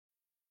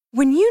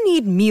When you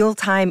need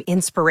mealtime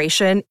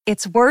inspiration,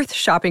 it's worth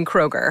shopping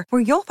Kroger,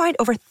 where you'll find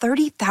over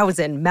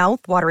 30,000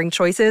 mouth-watering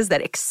choices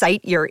that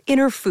excite your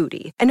inner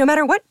foodie. And no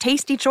matter what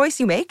tasty choice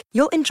you make,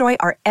 you'll enjoy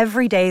our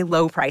everyday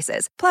low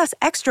prices, plus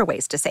extra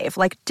ways to save,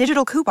 like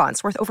digital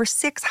coupons worth over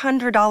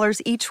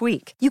 $600 each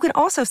week. You can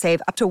also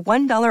save up to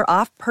 $1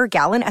 off per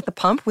gallon at the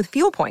pump with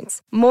fuel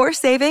points. More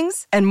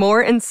savings and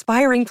more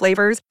inspiring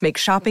flavors make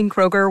shopping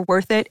Kroger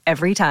worth it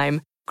every time.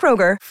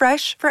 Kroger,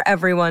 fresh for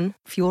everyone.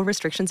 Fuel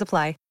restrictions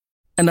apply.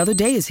 Another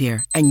day is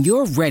here, and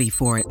you're ready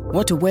for it.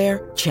 What to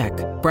wear? Check.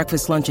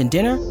 Breakfast, lunch, and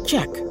dinner?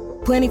 Check.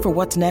 Planning for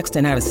what's next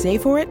and how to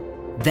save for it?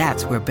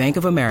 That's where Bank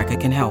of America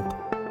can help.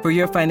 For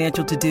your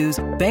financial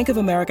to-dos, Bank of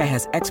America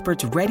has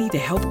experts ready to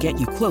help get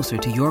you closer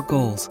to your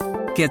goals.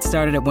 Get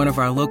started at one of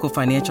our local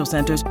financial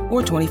centers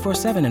or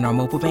 24/7 in our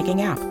mobile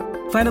banking app.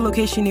 Find a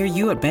location near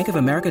you at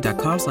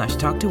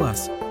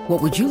bankofamerica.com/talktous. What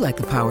would you like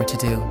the power to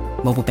do?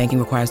 Mobile banking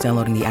requires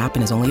downloading the app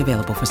and is only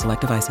available for select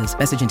devices.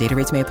 Message and data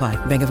rates may apply.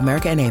 Bank of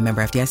America N.A.,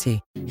 member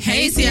FDIC.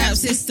 Hey, CAP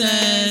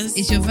sisters.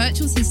 It's your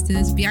virtual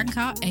sisters,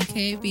 Bianca,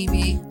 aka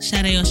BB.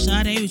 Shade or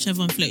Shade, whichever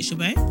one floats your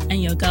boat.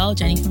 And your girl,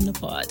 Jenny from the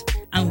pod.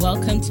 And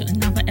welcome to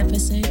another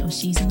episode of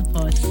She's in the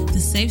Pod.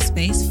 The safe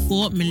space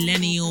for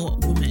millennial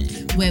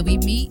women. Where we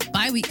meet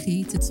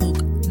bi-weekly to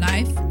talk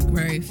life,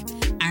 growth,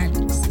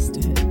 and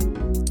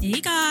sisterhood. Hey,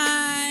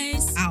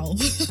 guys. Ow.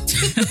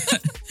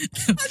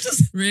 I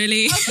just...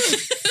 Really?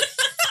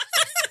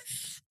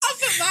 I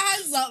put my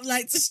hands up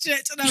like to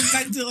stretch and I'm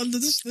back to under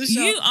the shot.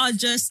 You are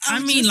just,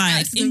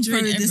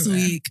 injured this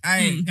everywhere. week.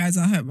 Guys,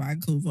 I hurt my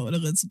ankle, but we're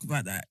not going to talk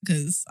about that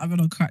because I'm on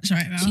a crutch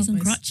right now. She's on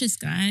crutches,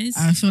 guys.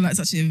 I feel like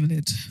such an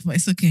invalid, but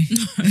it's okay.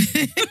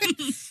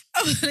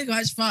 I'm on a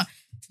crutch, but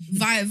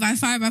by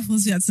fire by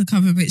force, we had to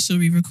come and make sure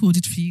we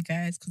recorded for you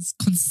guys because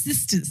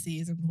consistency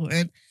is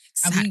important.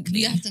 Exactly. And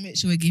we have to make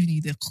sure we're giving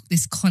you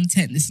this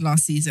content this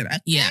last season.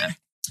 Yeah.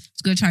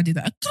 Just going to try and do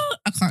that.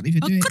 I can't even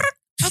do it.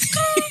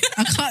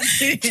 I can't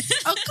do it.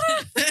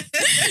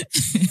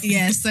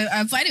 Yeah, so,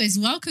 but anyways,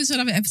 welcome to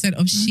another episode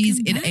of She's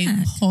in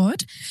a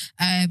Pod.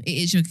 It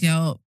is your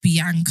girl,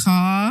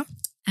 Bianca.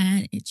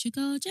 And it's your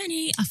girl,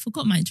 Jenny. I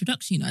forgot my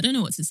introduction. I don't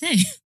know what to say.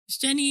 It's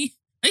Jenny.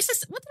 What did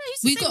I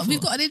used to say?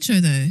 We've got an intro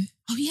though.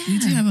 Oh, yeah. We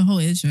do have a whole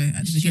intro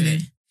at the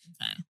beginning.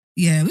 Okay.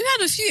 Yeah, we've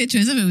had a few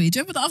intros, haven't we? Do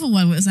you remember the other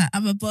one where it's like,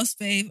 I'm a boss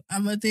babe,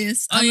 I'm a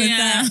this, I'm a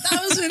that?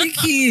 That was really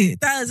cute.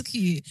 That was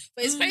cute.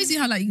 But it's crazy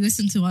how like you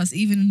listen to us,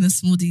 even in the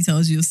small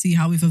details, you'll see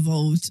how we've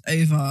evolved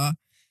over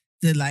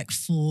the like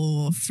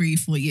 4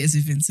 years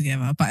we've been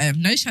together. But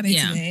no Shade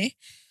today.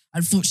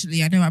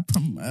 Unfortunately, I know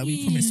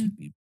we promised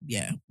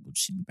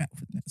she'll be back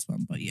for the next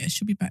one. But yeah,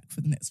 she'll be back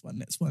for the next one.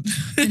 The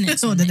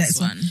next one, next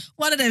one.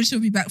 One of them she'll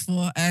be back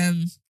for.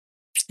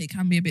 It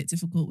can be a bit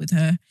difficult with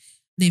her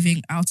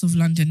living out of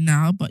London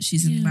now, but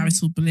she's in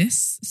marital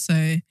bliss.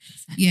 So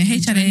yeah, hey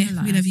Shade,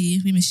 we love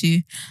you, we miss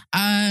you.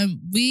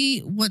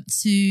 We want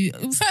to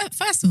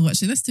first of all,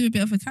 actually, let's do a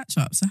bit of a catch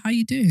up. So how are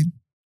you doing?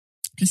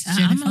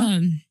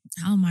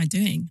 How am I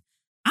doing?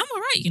 I'm all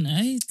right, you know.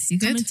 It's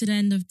coming to the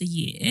end of the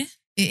year.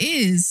 It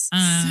is.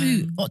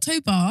 So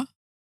October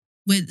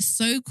went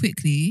so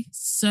quickly.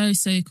 So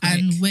quick.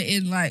 And we're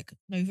in like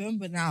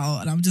November now,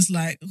 and I'm just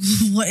like,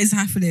 what is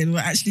happening? We're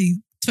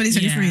actually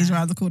 2023 is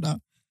around the corner.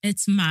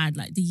 It's mad.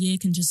 Like the year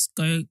can just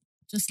go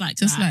just like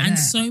that. And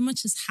so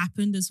much has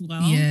happened as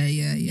well. Yeah.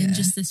 In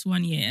just this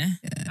 1 year.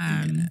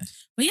 Yeah,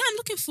 But yeah, I'm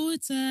looking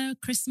forward to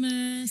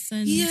Christmas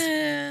and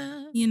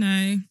you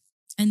know,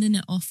 ending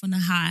it off on a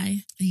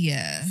high.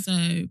 Yeah. So,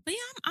 but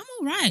yeah, I'm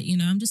all right. You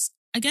know, I'm just,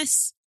 I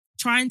guess,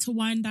 trying to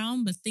wind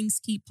down, but things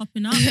keep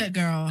popping up.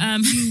 Girl,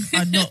 you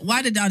are not.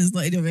 Winding down is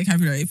not in your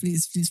vocabulary.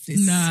 Please.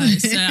 No.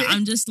 So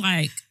I'm just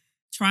like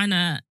trying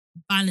to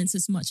balance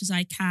as much as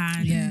I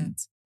can. Yeah.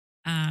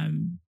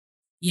 And,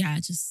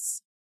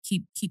 just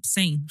keep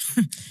sane.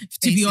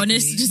 To be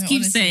honest, just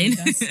keep sane.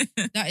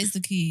 That is the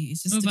key.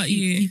 It's just what to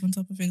keep on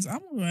top of things. I'm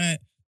all right.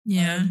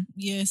 Yeah.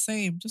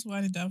 Same. Just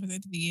winding down for the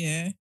end of the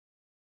year.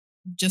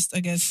 Just,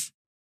 I guess,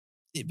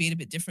 it being a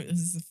bit different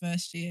because it's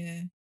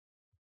the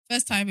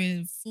first time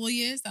in 4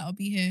 years that I'll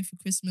be here for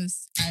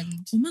Christmas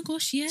and oh my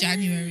gosh,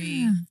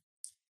 January.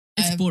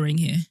 It's boring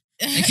here.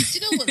 Do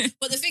you know what?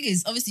 But the thing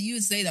is, obviously you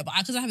would say that, but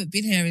because I haven't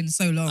been here in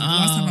so long. The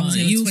last time I was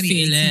here was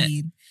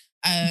 2018.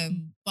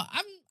 But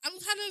I'm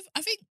kind of,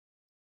 I think,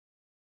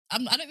 I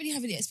don't really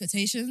have any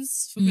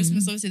expectations for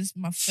Christmas. Obviously, this is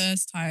my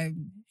first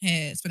time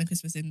here spending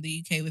Christmas in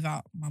the UK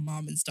without my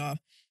mom and stuff.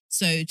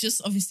 So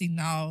just obviously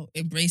now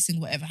embracing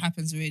whatever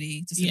happens,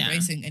 really, just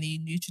embracing any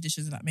new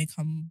traditions that may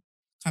come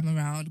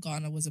around.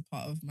 Ghana was a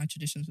part of my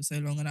traditions for so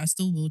long, and I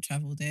still will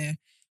travel there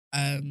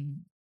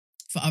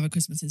for other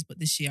Christmases. But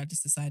this year I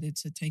just decided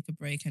to take a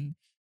break and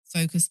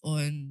focus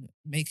on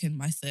making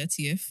my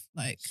 30th,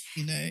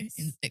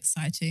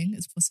 exciting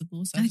as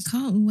possible. So I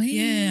can't wait.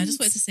 Yeah, I just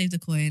wanted to save the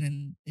coin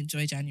and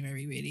enjoy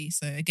January, really.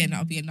 So again,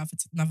 that'll be another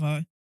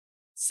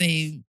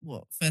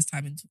first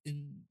time in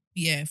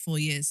 4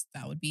 years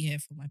that I would be here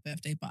for my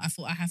birthday. But I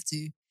thought I have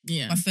to.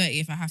 Yeah. My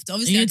 30th, I have to.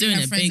 Obviously, I do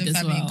have friends and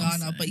family in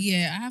Ghana. So. But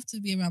yeah, I have to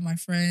be around my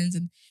friends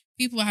and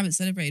people I haven't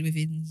celebrated with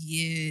in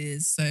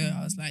years. So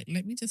I was like,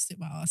 let me just sit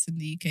my ass in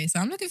the UK. So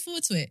I'm looking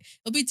forward to it.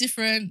 It'll be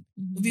different.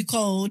 It'll be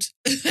cold.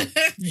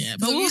 Yeah,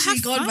 but we'll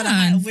have gone fun by the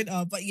height of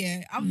winter. But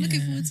yeah, I'm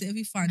looking forward to it. It'll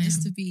be fun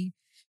just to be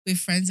with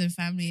friends and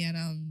family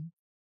and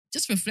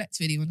just reflect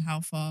really on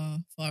how far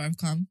I've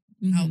come,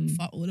 how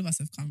far all of us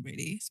have come.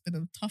 Really, it's been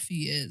a tough few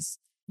years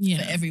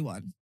for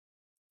everyone.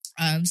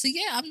 So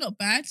yeah, I'm not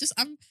bad.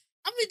 I'm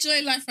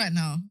enjoying life right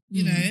now.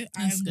 You know,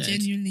 I'm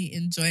genuinely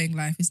enjoying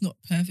life. It's not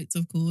perfect,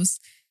 of course.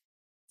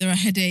 There are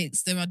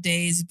headaches, there are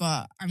days,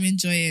 but I'm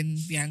enjoying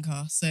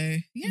Bianca. So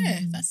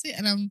yeah, that's it.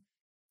 And I'm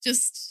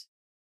just,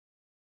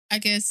 I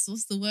guess,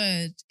 what's the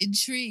word?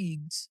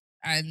 Intrigued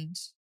and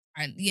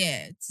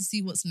yeah, to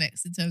see what's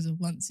next in terms of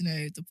once, you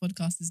know, the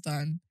podcast is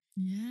done.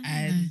 Yeah.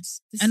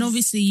 And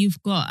obviously you've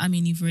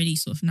already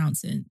sort of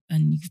announced it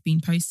and you've been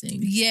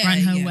posting.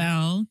 Brand Her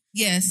Well.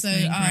 Yeah, so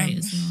great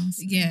as well,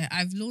 so. Yeah,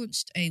 I've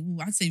launched I'd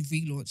say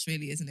relaunched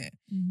really, isn't it?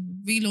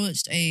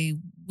 Relaunched a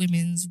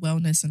women's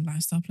wellness and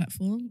lifestyle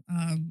platform.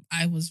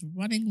 I was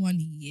running one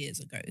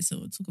years ago, so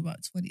we'll talk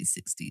about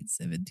 2016,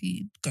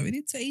 17, going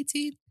into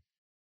 18.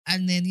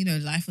 And then, you know,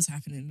 life was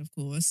happening, of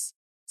course.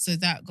 So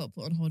that got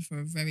put on hold for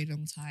a very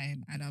long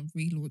time and I've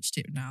relaunched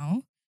it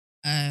now.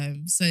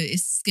 So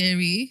it's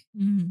scary,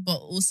 but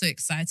also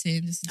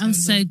exciting. I'm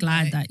so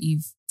glad that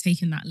you've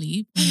taken that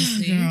leap.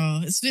 Honestly.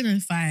 Girl, it's been a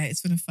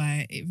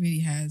fight. It really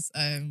has.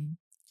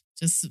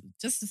 Just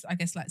I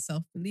guess like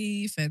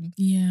self-belief and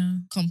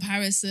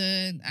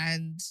comparison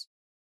and,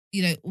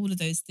 you know, all of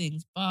those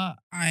things. But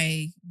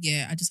I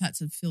just had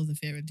to feel the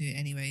fear and do it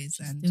anyways.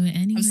 And do it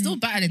anyway. I'm still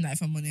battling that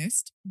if I'm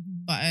honest.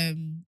 But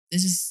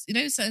there's just, you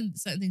know, certain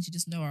things you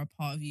just know are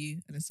a part of you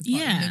and it's a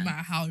part of you, no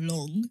matter how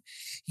long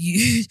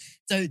you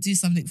don't do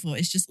something for,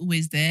 it's just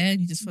always there.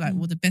 And you just feel like,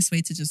 well, the best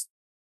way to just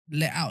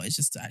let out is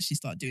just to actually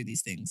start doing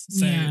these things.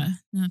 So, yeah,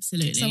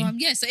 absolutely. So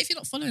so if you're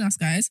not following us,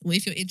 guys, or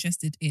if you're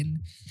interested in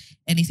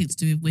anything to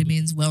do with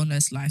women's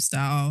wellness,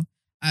 lifestyle,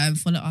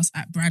 follow us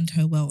at Brand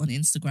Her Well on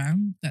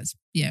Instagram. That's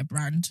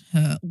Brand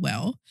Her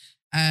Well.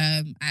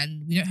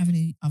 And we don't have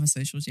any other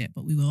socials yet,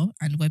 but we will.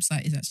 And the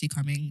website is actually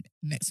coming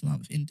next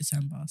month in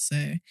December. So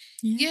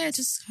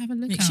just have a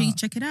look. Make sure you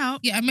check it out.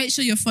 Yeah, and make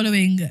sure you're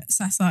following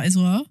Sasa as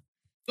well.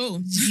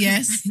 Oh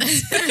yes. And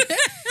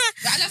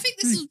I think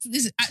this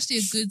is actually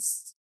a good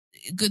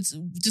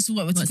just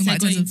what we're talking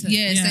about in terms of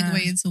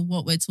segue into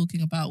what we're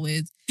talking about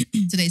with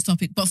today's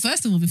topic. But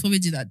first of all, before we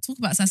do that, talk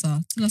about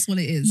Sasa. Tell us what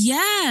it is.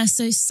 Yeah,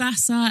 so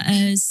Sasa,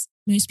 as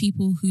most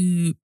people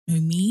who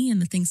know me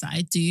and the things that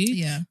I do,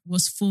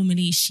 was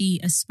formerly She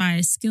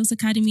Aspires Skills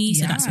Academy.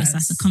 So that's where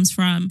Sasa comes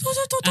from.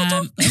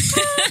 I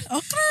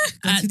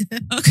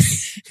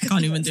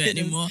can't even do it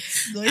anymore.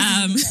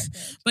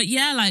 But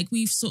yeah, like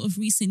we've sort of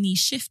recently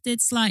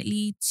shifted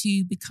slightly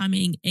to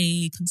becoming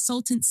a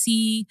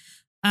consultancy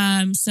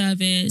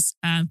service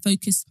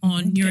focused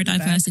on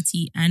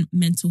neurodiversity and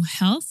mental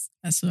health.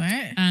 That's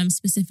right.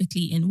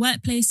 Specifically in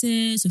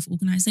workplaces, with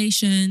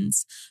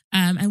organizations.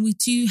 And we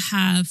do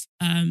have,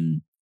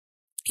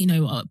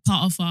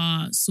 part of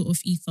our sort of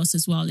ethos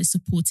as well is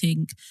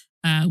supporting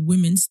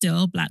women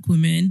still, Black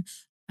women,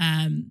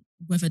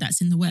 whether that's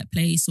in the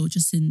workplace or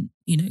just in,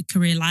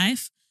 career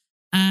life.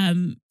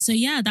 So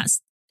yeah,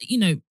 that's,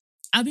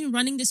 I've been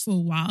running this for a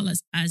while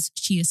as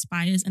She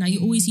Aspires, and I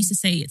always used to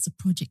say it's a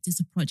project.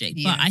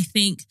 But I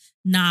think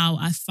now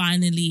I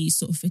finally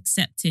sort of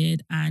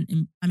accepted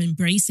and I'm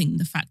embracing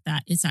the fact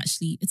that it's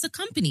a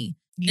company.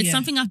 It's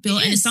something I've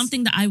built and it's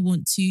something that I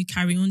want to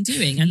carry on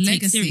doing and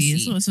legacy. Take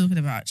seriously. That's what we're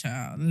talking about,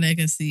 child.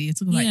 Legacy. You're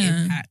talking about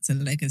impact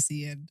and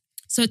legacy. And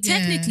so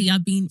technically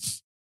I've been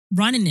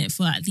running it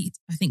for at least,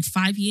 I think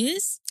 5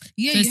 years.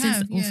 Yeah,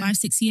 so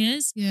 5-6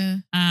 years. Yeah.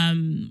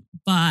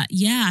 But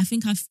yeah, I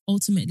think I've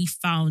ultimately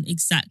found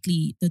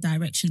exactly the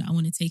direction that I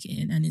want to take it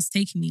in, and it's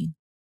taken me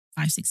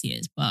 5-6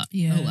 years. But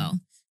oh well.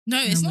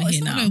 No, it's not.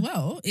 It's not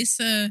well. It's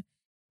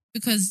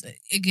because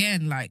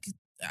again, like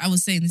I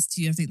was saying this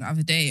to you, I think the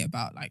other day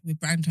about like with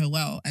Brand Her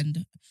Well,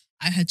 and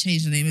I had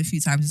changed the name a few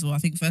times as well. I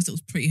think first it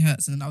was Pretty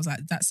Hurts, and then I was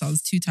like, that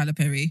sounds too Tyler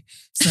Perry.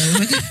 So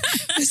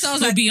it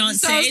sounds like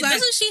Beyonce.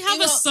 Doesn't she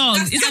have a song?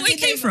 Is that where it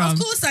came from? Of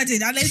course I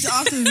did. I named it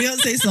after the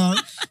Beyonce song.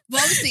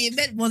 But obviously it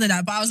meant more than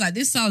that. But I was like,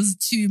 this sounds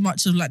too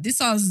much of like, this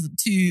sounds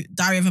too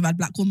Diary of a Mad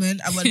Black Woman,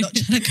 and we're not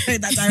trying to go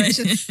in that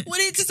direction. We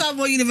need to sound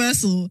more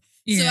universal.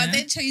 Yeah. So I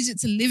then changed it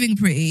to Living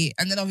Pretty.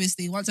 And then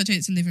obviously once I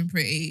changed it to Living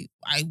Pretty,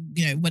 I,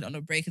 went on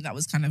a break, and that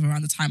was kind of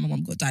around the time my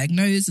mum got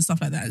diagnosed and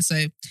stuff like that.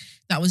 So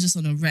that was just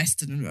on a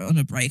rest and on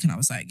a break. And I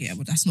was like,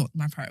 that's not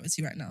my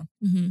priority right now.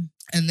 Mm-hmm.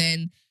 And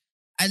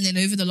then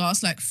over the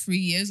last like 3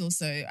 years or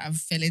so, I've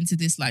fell into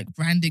this like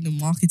branding and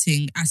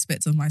marketing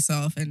aspect of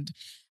myself. And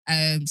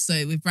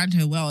so with Brand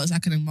Her Well, it's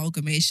like an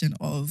amalgamation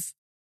of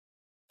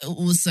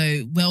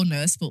also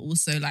wellness, but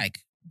also like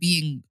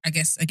being, I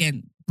guess,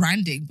 again,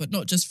 branding, but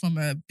not just from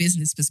a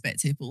business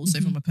perspective, but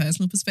also from a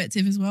personal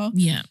perspective as well.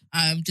 Yeah.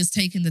 Just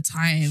taking the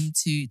time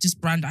to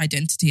just brand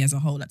identity as a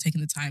whole, like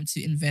taking the time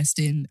to invest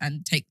in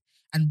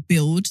and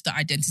build the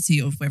identity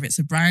of whether it's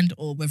a brand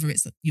or whether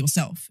it's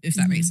yourself, if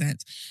that makes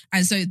sense.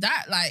 And so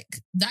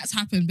that's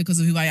happened because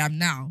of who I am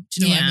now.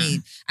 Do you know what I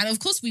mean? And of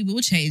course we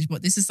will change,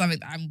 but this is something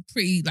that I'm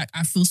pretty, like,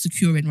 I feel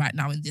secure in right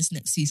now in this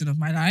next season of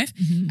my life.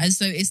 And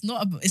so it's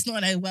not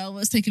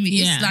what's taking me.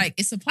 It's like,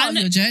 it's a part of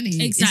your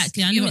journey.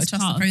 Exactly. I know it's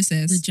part of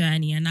the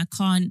journey, and I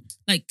can't,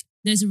 like,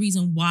 there's a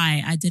reason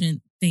why I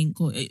didn't think,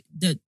 or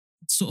the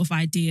sort of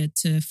idea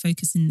to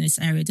focus in this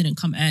area didn't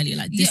come earlier.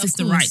 Like, this is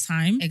the right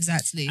time.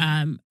 Exactly.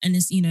 And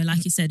it's, you know,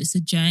 like you said, it's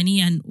a journey,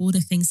 and all the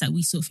things that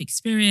we sort of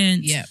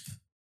experience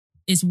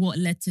is what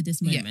led to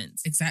this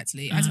moment.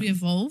 Exactly. As we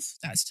evolve,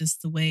 that's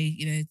just the way,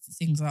 you know,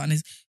 things are. And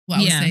it's what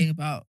I was saying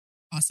about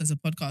us as a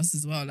podcast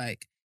as well.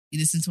 Like, you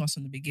listen to us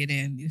from the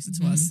beginning, you listen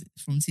to us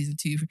from season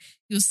 2,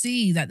 you'll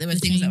see that there were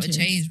things that were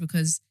changed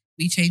because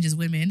we change as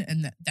women,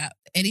 and that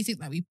anything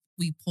that we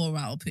pour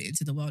out or put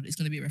into the world is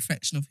going to be a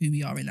reflection of who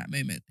we are in that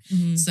moment.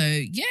 So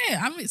yeah,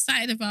 I'm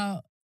excited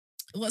about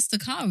what's to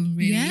come,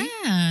 really.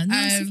 Yeah, no,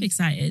 I'm super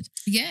excited.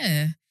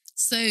 Yeah.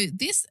 So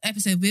this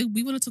episode,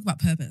 we want to talk about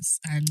purpose,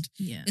 and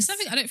it's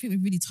something I don't think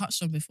we've really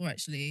touched on before,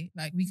 actually.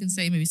 Like, we can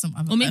say maybe some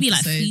other, or maybe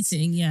episodes. Like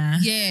fleeting,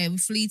 yeah, we're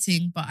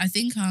fleeting, but I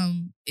think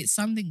it's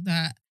something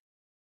that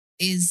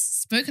is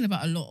spoken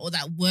about a lot, or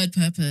that word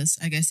purpose,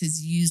 I guess,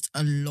 is used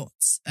a lot.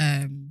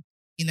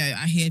 You know,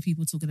 I hear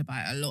people talking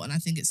about it a lot, and I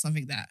think it's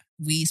something that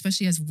we,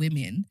 especially as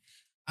women,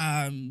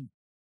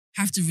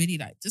 have to really,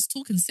 like, just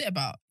talk and sit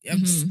about.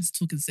 Just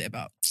talk and sit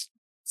about.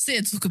 Sit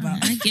and talk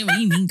about. I get what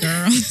you mean,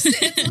 girl.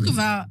 Sit and talk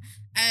about.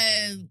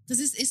 Because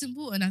it's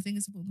important. I think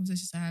it's important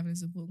conversations to have, and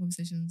it's important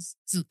conversations.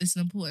 It's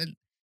an important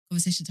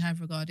conversation to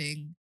have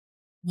regarding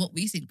what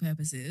we think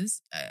purpose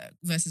is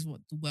versus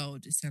what the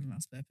world is telling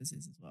us purpose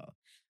is as well.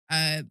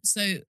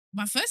 So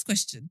my first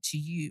question to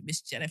you, Miss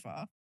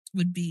Jennifer,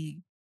 would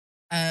be,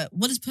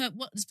 what does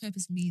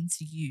purpose mean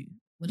to you?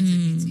 What does it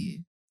mean to you?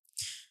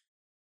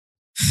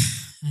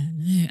 I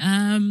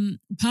don't know.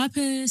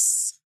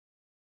 Purpose,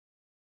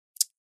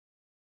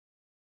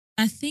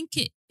 I think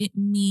it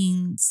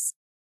means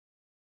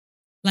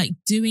like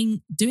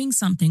doing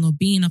something or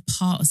being a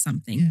part of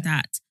something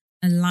that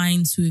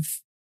aligns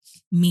with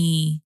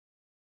me.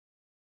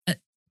 I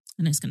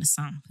know it's going to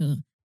sound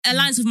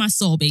aligns with my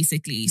soul,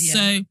 basically.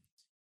 So,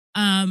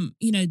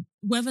 you know,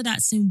 whether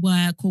that's in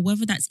work or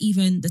whether that's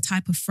even the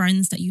type of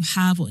friends that you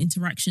have or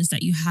interactions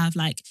that you have,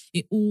 like,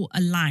 it all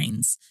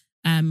aligns.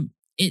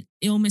 It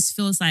almost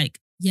feels like,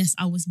 yes,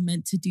 I was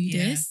meant to do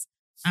this.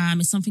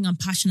 It's something I'm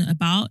passionate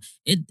about.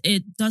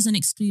 It doesn't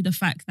exclude the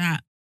fact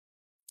that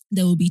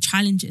there will be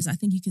challenges. I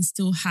think you can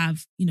still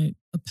have, you know,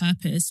 a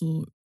purpose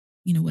or,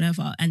 you know,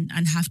 whatever, and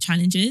have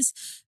challenges.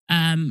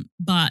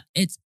 But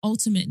it's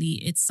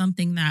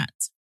something that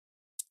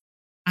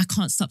I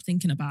can't stop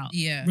thinking about.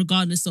 Yeah.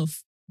 Regardless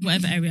of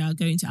whatever area I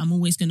go into, I'm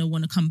always going to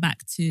want to come back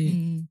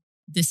to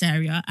this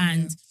area.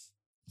 And,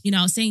 you know,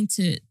 I was saying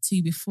to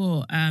you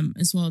before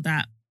as well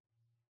that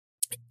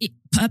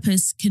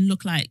purpose can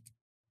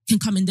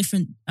come in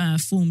different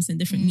forms and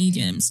different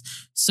mediums.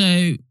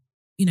 So,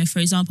 you know, for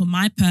example,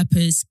 my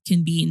purpose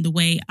can be in the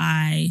way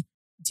I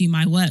do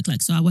my work.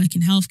 Like, so I work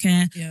in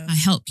healthcare, I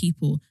help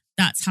people.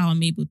 That's how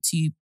I'm able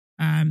to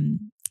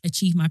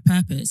achieve my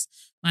purpose.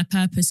 My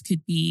purpose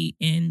could be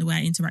in the way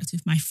I interact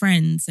with my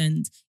friends,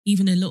 and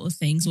even the little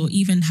things, or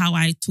even how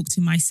I talk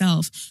to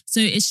myself. So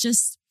it's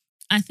just,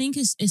 I think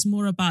it's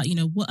more about, you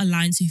know, what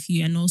aligns with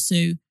you, and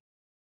also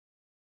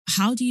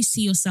how do you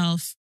see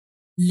yourself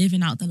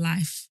living out the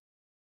life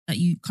that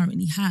you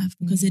currently have,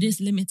 because it is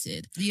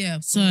limited. Yeah,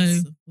 of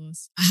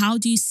course. How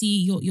do you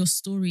see your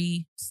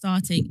story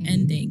starting,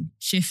 ending,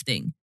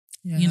 shifting?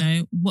 Yeah. You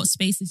know, what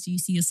spaces do you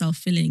see yourself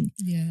filling?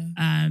 Yeah.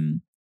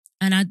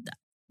 And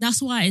that's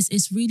why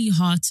it's really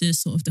hard to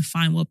sort of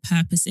define what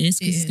purpose is,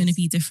 because it's going to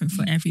be different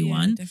for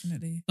everyone. Yeah,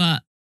 definitely.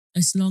 But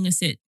as long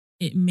as it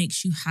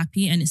makes you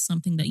happy and it's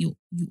something that you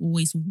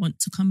always want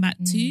to come back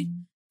to,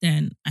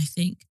 then I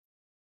think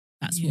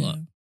that's what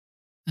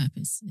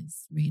purpose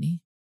is, really.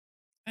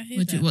 I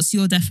hear that. What's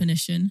your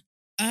definition?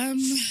 My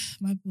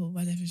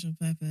definition of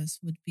purpose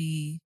would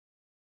be,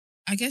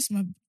 I guess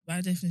my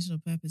definition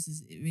of purpose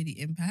is really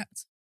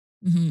impact.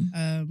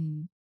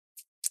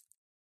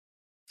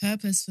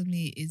 Purpose for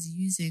me is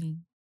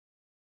using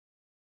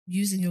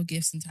your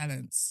gifts and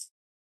talents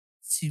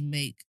to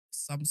make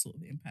some sort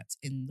of impact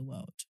in the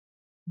world.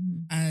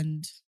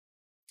 And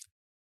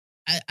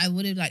I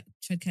would have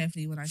tread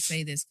carefully when I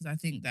say this, because I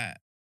think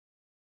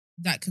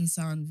that can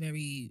sound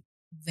very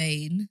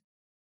vain,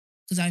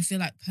 because I feel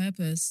like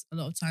purpose, a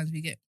lot of times we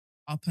get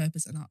our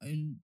purpose and our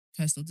own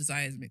personal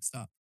desires mixed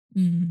up.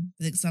 I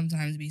think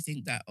sometimes we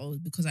think that,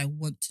 because I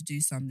want to do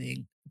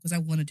something, because I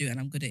want to do it and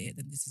I'm good at it,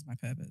 then this is my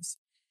purpose.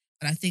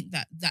 And I think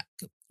that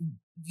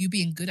you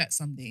being good at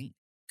something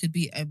could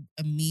be a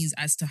means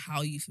as to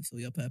how you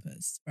fulfill your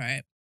purpose,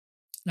 right?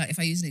 Like, if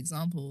I use an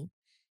example,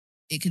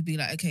 it could be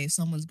like, okay, if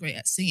someone's great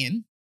at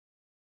singing,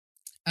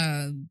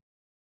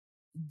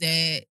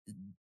 that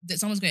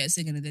someone's great at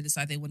singing and they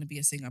decide they want to be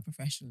a singer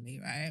professionally,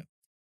 right?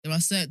 There are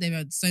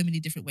so many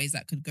different ways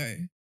that could go.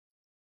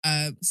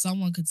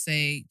 Someone could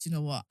say, do you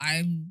know what?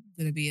 I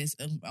want to be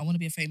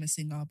a famous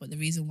singer, but the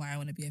reason why I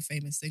want to be a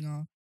famous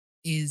singer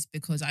is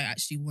because I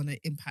actually want to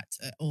impact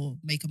or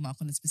make a mark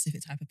on a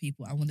specific type of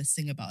people. I want to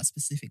sing about a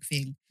specific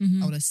thing.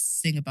 I want to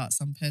sing about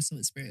some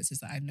personal experiences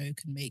that I know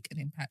can make an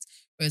impact.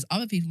 Whereas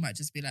other people might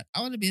just be like,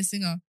 I want to be a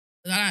singer,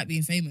 but I like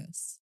being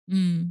famous.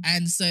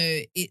 And so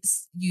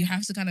you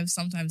have to kind of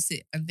sometimes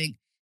sit and think,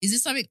 is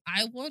this something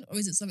I want or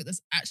is it something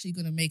that's actually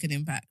going to make an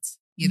impact?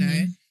 You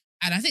know?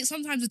 And I think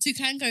sometimes the two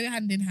can go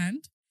hand in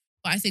hand.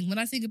 But I think when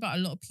I think about a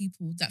lot of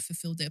people that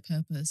fulfilled their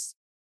purpose,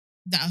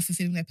 that are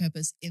fulfilling their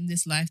purpose in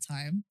this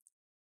lifetime,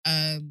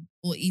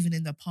 or even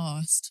in the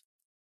past,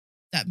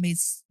 that made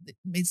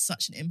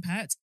such an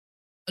impact,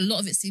 a lot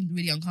of it seemed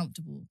really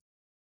uncomfortable.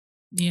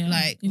 Yeah.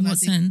 Like, in what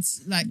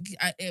sense? Like,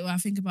 I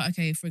think about,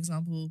 okay, for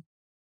example,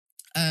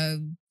 I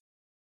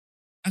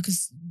could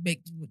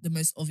make the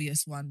most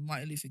obvious one,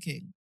 Martin Luther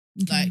King.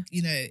 Okay. Like,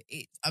 you know,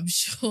 I'm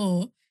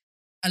sure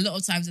a lot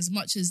of times, as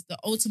much as the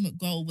ultimate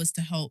goal was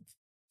to help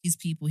his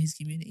people, his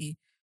community,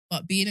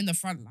 but being in the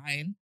front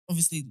line,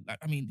 obviously, like,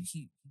 I mean,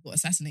 he got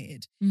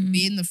assassinated.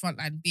 Being in the front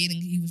line,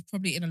 he was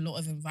probably in a lot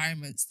of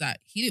environments that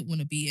he didn't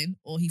want to be in,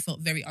 or he felt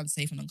very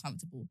unsafe and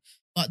uncomfortable.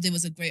 But there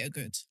was a greater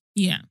good.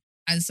 Yeah.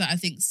 And so I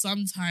think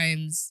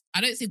sometimes,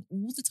 I don't think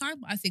all the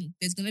time, but I think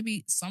there's going to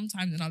be some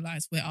times in our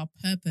lives where our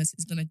purpose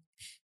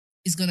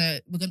we're gonna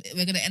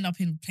end up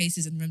in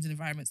places and rooms and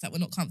environments that we're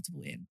not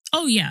comfortable in.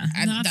 Oh yeah,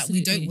 and that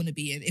we don't want to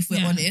be in if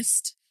we're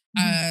honest.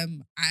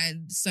 And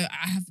so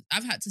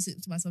I've had to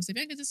sit to myself and say,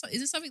 Bianca, is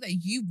this something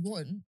that you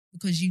want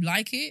because you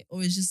like it,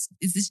 or is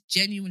this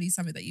genuinely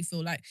something that you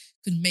feel like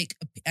could make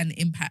an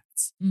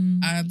impact?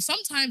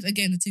 Sometimes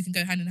again the two can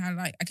go hand in hand.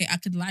 Like, okay, I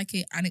could like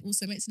it and it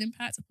also makes an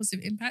impact, a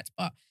positive impact.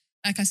 But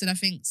like I said, I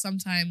think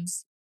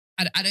sometimes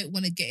I don't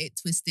want to get it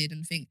twisted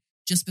and think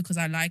just because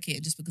I like it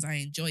and just because I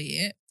enjoy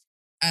it,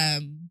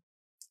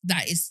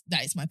 that is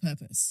my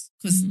purpose.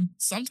 Because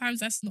sometimes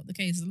that's not the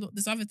case.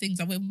 There's other things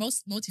that we're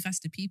most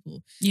multifaceted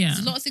people. Yeah. There's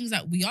a lot of things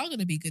that we are going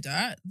to be good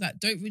at that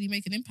don't really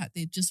make an impact.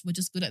 We're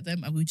just good at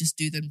them and we just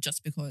do them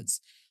just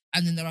because.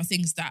 And then there are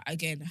things that,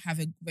 again, have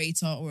a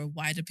greater or a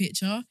wider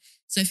picture.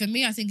 So for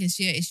me, I think it's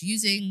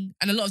using,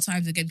 and a lot of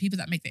times, again, people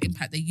that make the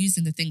impact, they're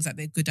using the things that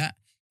they're good at.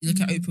 You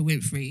look at Oprah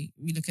Winfrey,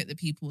 we look at the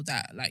people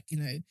that, like, you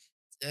know,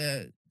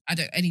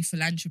 any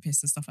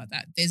philanthropists and stuff like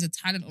that. There's a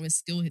talent or a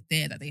skill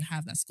there that they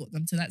have that's got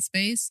them to that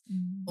space,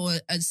 or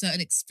a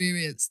certain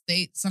experience,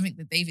 something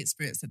that they've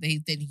experienced that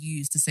they then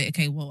use to say,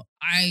 okay, well,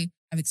 I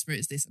have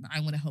experienced this and I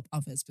want to help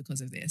others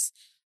because of this.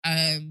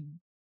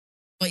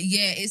 But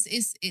yeah,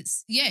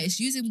 it's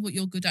using what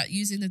you're good at,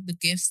 using the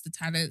gifts, the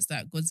talents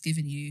that God's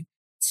given you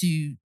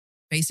to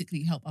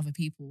basically help other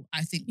people.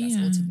 I think that's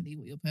ultimately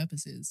what your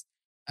purpose is.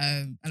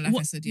 And like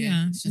I said,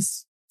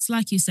 it's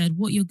like you said,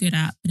 what you're good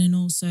at, but then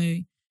also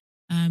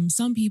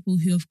some people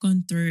who have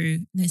gone through,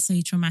 let's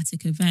say,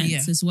 traumatic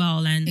events as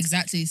well, and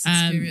exactly,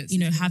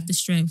 have the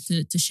strength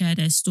to share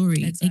their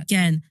story. Exactly.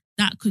 Again,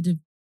 that could have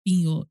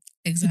been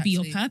could be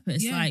your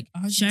purpose, like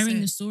 100%.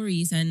 Sharing the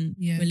stories and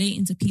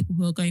relating to people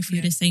who are going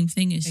through the same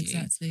thing as you.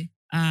 Exactly.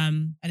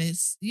 And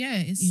it's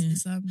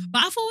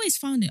but I've always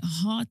found it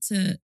hard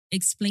to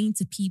explain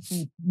to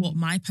people what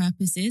my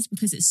purpose is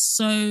because it's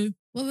so.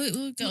 Well,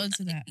 we'll go on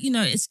to that. You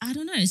know, I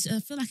don't know. I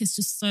feel like it's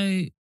just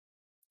so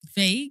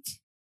vague.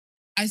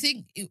 I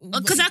think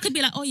because I could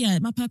be like, oh yeah,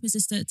 my purpose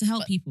is to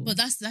help people. But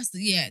that's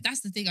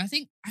the thing. I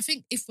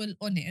think if we're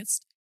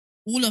honest,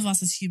 all of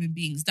us as human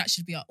beings, that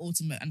should be our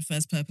ultimate and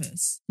first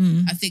purpose.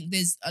 I think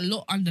there's a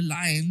lot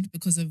underlined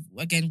because of,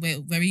 again, we're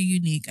very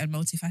unique and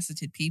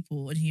multifaceted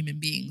people and human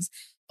beings.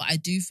 But I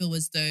do feel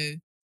as though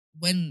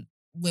when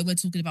we're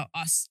talking about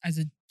us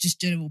as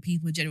just general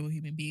people, general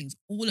human beings,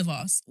 all of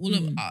us,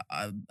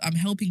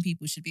 helping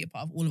people should be a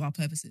part of all of our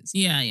purposes.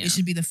 Yeah. It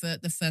should be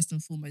the first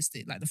and foremost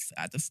thing, like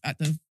at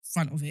the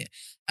front of it.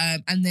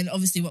 And then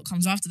obviously what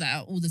comes after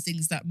that are all the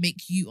things that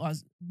make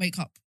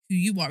up who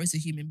you are as a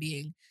human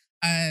being.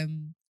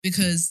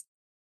 Because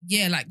do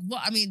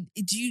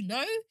you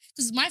know?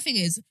 Because my thing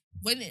is,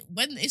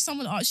 if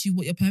someone asks you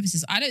what your purpose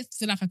is, I don't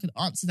feel like I could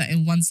answer that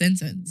in one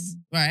sentence,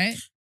 right?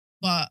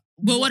 But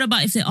what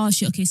about if they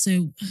ask you, okay,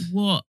 so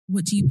what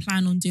do you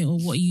plan on doing, or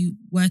what are you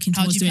working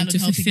towards doing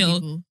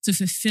to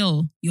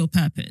fulfill your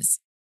purpose?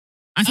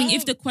 I think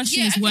if the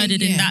question is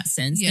worded in that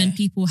sense, then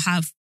people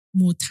have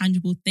more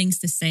tangible things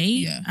to say.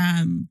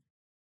 Yeah.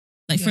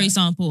 For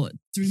example,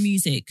 through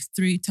music,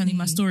 through telling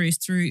my stories,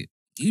 through,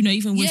 you know,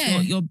 even with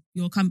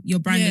your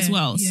brand as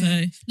well. Yeah.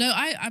 So no,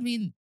 I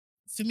mean,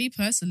 for me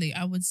personally,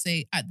 I would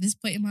say at this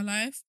point in my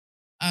life,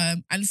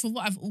 and for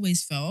what I've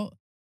always felt,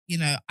 you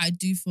know, I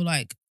do feel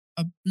like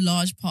a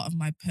large part of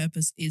my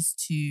purpose is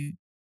to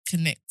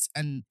connect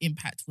and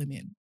impact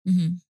women.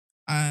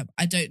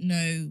 I don't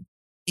know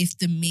if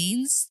the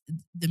means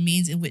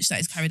in which that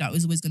is carried out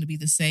is always going to be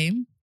the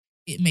same.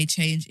 It may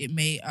change. It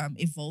may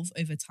evolve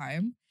over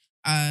time.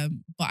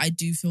 But I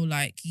do feel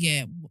like,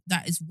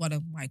 that is one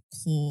of my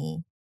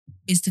core,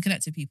 is to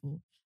connect to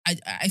people.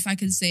 If I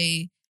can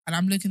say, and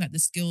I'm looking at the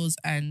skills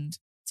and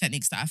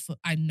techniques that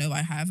I know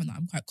I have and that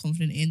I'm quite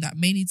confident in, that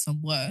may need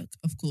some work,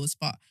 of course,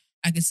 but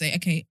I can say,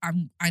 okay,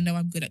 I know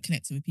I'm good at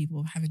connecting with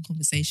people, having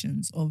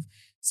conversations, of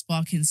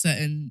sparking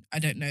certain, I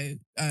don't know,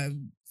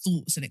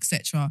 thoughts and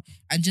etc.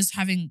 And just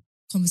having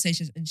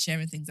conversations and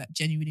sharing things that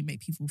genuinely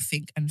make people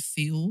think and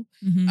feel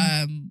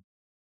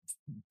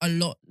a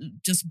lot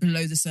just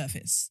below the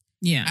surface.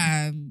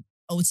 Yeah.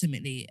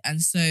 Ultimately.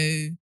 And so,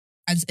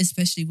 and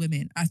especially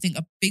women, I think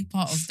a big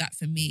part of that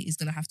for me is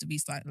going to have to be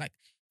like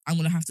I'm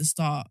going to have to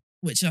start,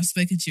 which I've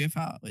spoken to you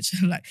about, which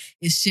like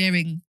is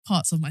sharing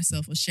parts of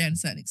myself or sharing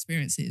certain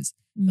experiences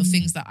of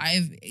things that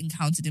I've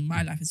encountered in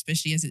my life,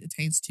 especially as it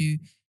pertains to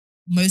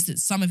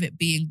some of it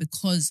being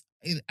because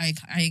I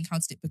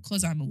encountered it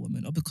because I'm a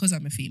woman or because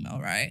I'm a female,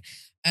 right?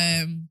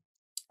 And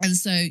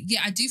so,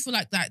 I do feel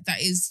like that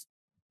is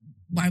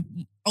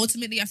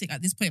ultimately, I think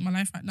at this point in my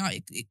life right now,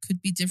 it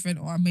could be different,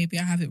 or maybe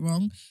I have it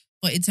wrong.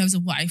 But in terms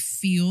of what I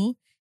feel,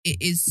 it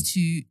is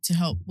to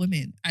help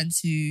women and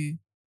to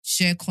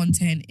share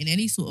content in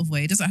any sort of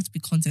way. It doesn't have to be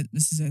content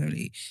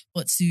necessarily,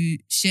 but to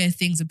share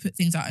things and put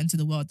things out into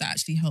the world that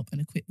actually help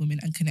and equip women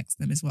and connect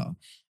them as well.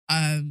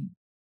 And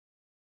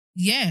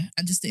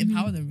just to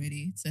empower them,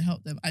 really, to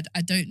help them.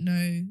 I don't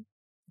know.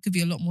 It could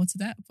be a lot more to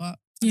that, but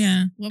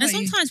and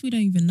sometimes we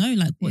don't even know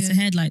like what's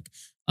ahead. Like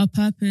our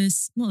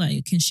purpose, not that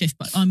it can shift,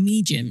 but our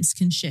mediums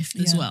can shift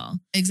as well.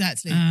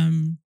 Exactly.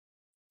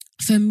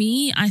 For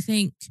me, I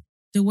think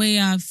the way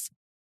I've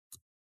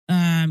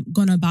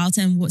gone about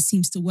it and what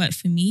seems to work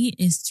for me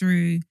is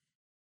through,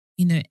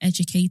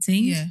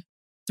 educating.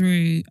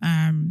 Through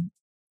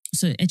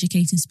so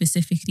educating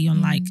specifically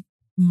on like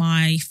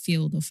my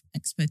field of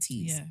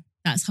expertise.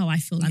 That's how I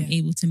feel I'm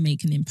able to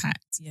make an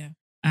impact.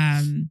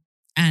 And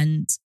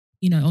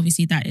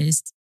obviously that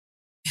is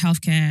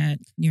healthcare,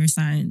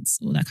 neuroscience,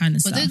 all that kind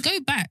of stuff. But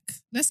then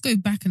let's go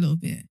back a little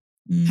bit.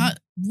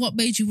 What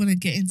made you want to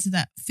get into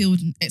that field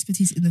and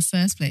expertise in the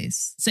first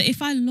place? So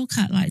if I look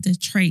at like the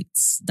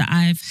traits that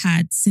I've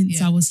had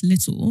since I was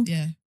little,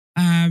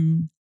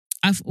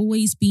 I've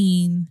always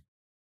been,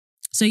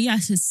 so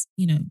yes, it's,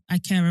 I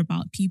care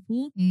about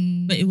people,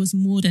 but it was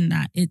more than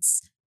that.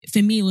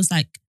 For me, it was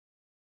like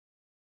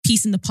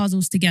piecing the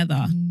puzzles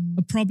together,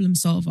 a problem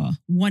solver,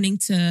 wanting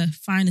to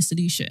find a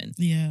solution.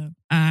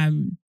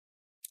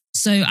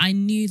 So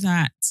I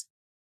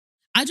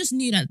just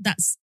knew that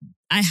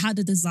I had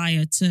a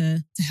desire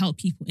to help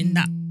people in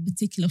that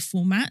particular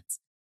format.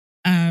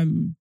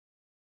 And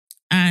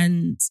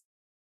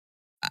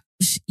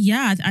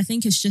I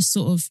think it's just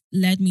sort of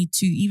led me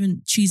to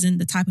even choosing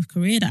the type of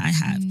career that I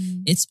have.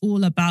 It's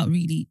all about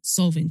really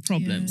solving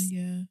problems.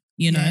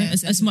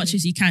 As much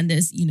as you can.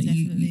 There's,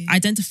 you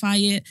identify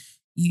it,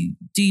 you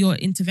do your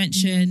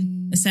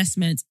intervention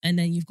assessment, and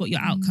then you've got your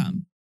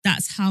outcome.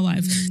 That's how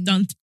I've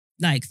done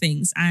like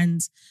things.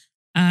 And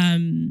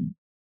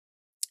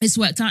it's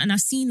worked out, and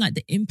I've seen like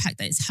the impact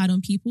that it's had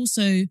on people.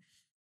 So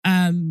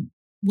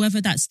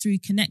whether that's through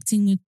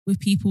connecting with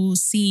people,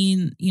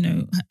 seeing,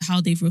 how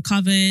they've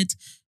recovered,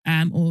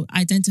 or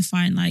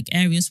identifying like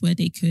areas where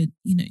they could,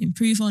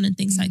 improve on and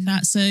things like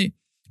that. So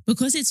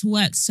because it's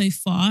worked so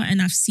far and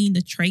I've seen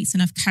the traits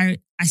and I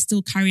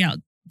still carry out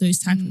those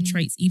type of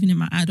traits even in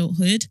my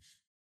adulthood,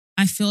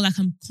 I feel like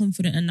I'm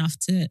confident enough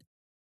to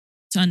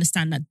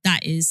understand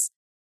that is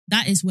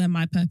where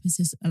my purpose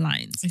is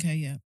aligned.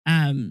 Okay,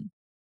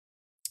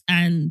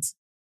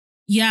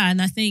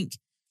 and I think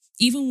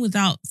even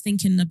without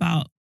thinking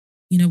about,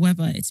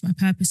 whether it's my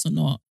purpose or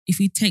not, if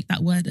we take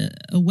that word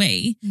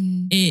away,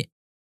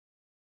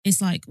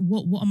 it's like,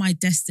 what am I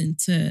destined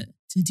to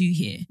do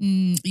here?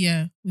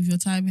 With your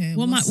time here.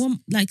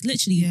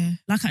 Literally,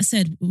 like I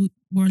said,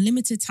 we're on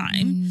limited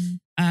time.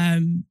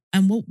 And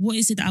what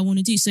is it that I want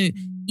to do? So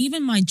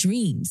even my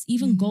dreams,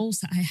 even goals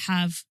that I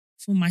have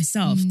for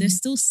myself, they're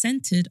still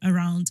centered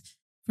around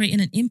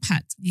creating an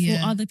impact for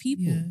other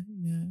people.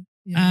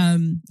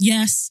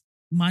 Yes,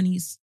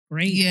 money's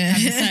great.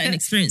 Having certain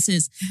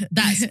experiences,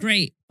 that's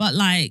great. But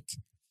like,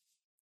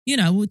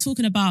 we're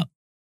talking about,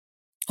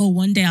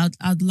 one day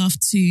I'd love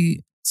to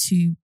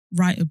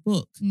write a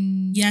book.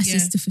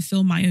 It's to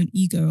fulfill my own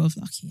ego of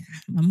like,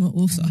 I'm an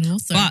author.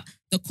 But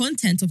the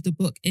content of the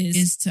book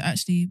is to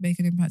actually make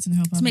an impact and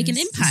help others. To make an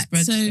impact.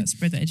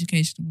 Spread the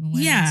education and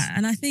awareness.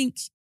 And I think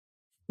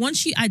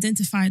once you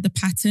identify the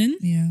pattern,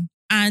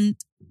 and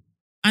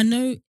I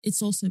know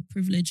it's also a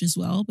privilege as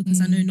well,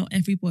 because I know not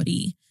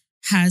everybody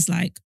has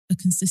like a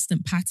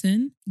consistent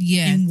pattern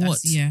in what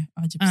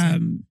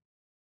 100%.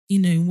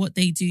 In what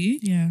they do.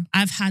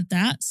 I've had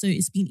that, so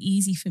it's been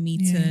easy for me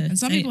to. And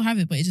some people have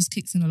it, but it just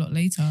kicks in a lot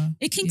later.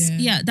 It kicks,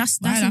 that's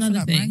another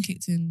thing. Mine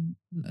kicked in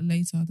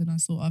later than I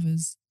saw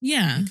others.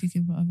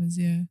 Kicking for others.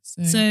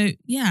 So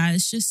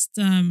it's just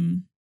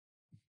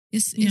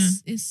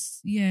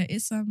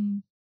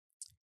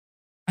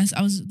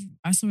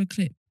I saw a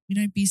clip.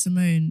 B.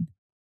 Simone.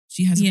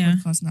 She has a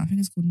podcast now. I think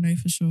it's called Know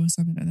For Sure or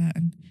something like that.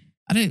 And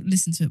I don't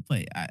listen to it,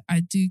 but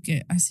I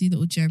see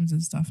little gems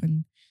and stuff.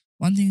 And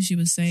one thing she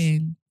was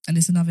saying, and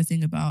it's another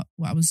thing about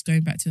what I was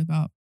going back to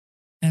about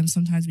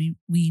sometimes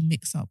we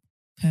mix up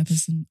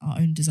purpose and our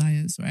own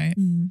desires, right?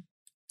 Mm.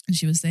 And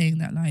she was saying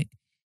that, like,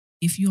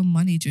 if you're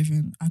money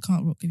driven, I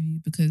can't rock with you,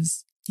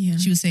 because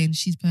she was saying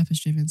she's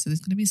purpose driven. So there's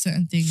going to be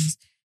certain things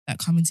that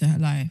come into her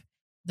life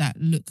that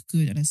look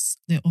good, and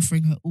they're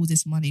offering her all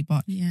this money.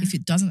 But if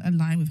it doesn't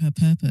align with her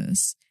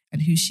purpose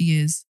and who she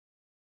is,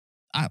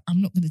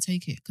 I'm not going to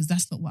take it, because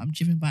that's not what I'm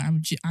driven by.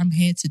 I'm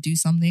here to do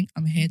something.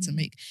 I'm here to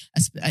make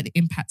an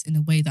impact in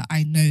a way that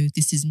I know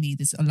this is me.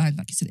 This aligns,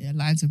 like you said, it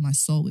aligns with my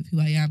soul, with who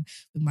I am,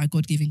 with my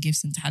God-given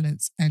gifts and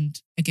talents.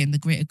 And again, the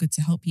greater good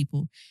to help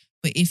people.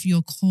 But if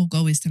your core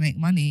goal is to make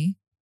money,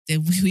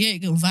 then we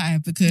ain't going to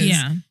vibe, because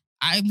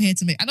I'm here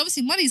to make, and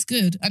obviously money's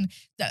good. And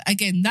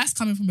again, that's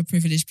coming from a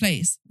privileged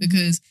place,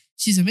 because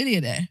she's a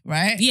millionaire,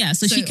 right? Yeah,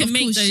 so she can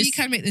make those she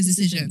can make those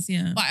decisions.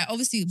 Yeah. But I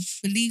obviously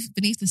believe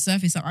beneath the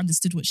surface, I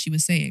understood what she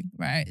was saying,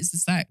 right? It's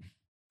just like,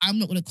 I'm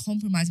not going to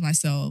compromise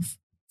myself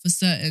for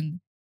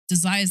certain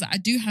desires that I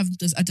do have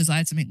a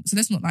desire to make. So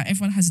that's not like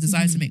everyone has a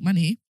desire to make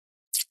money.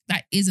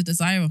 That is a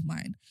desire of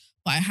mine.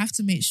 But I have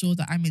to make sure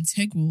that I'm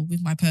integral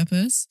with my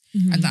purpose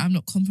and that I'm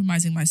not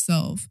compromising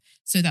myself,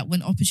 so that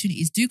when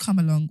opportunities do come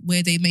along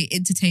where they may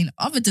entertain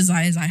other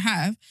desires I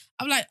have,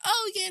 I'm like,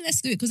 oh yeah, let's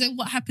do it. Because then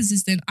what happens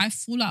is then I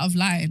fall out of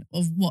line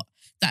of what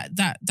that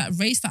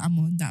race that I'm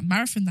on, that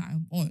marathon that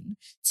I'm on,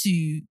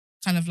 to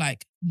kind of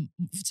like,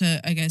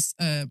 to, I guess,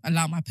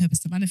 allow my purpose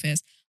to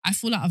manifest. I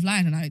fall out of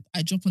line and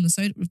I drop on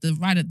the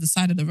ride at the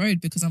side of the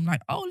road, because I'm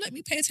like, oh, let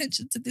me pay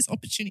attention to this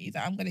opportunity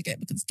that I'm going to get,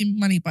 because it's giving me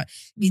money. But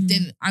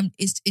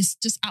it's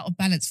just out of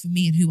balance for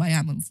me and who I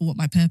am and for what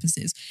my purpose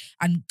is.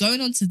 And going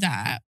on to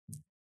that,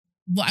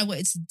 what I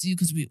wanted to do,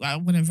 because I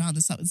want to round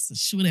this up, it's a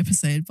short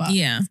episode, but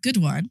it's a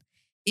good one,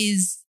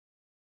 is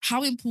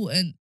how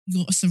important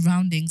your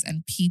surroundings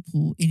and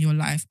people in your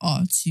life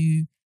are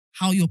to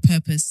how your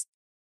purpose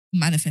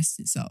manifests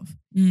itself.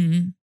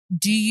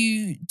 Do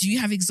you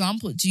have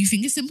examples? Do you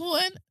think it's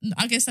important?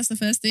 I guess that's the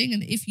first thing.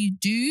 And if you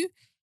do,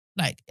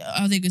 like,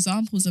 are there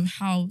examples of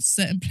how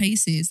certain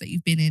places that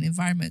you've been in,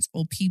 environments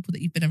or people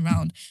that you've been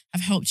around,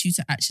 have helped you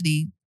to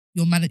actually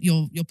your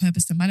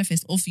purpose to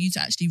manifest, or for you to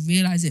actually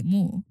realize it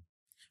more?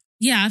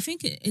 Yeah, I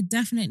think it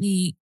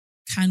definitely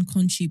can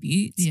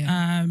contribute.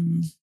 Yeah.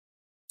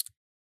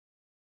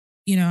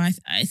 You know, I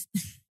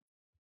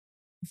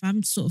if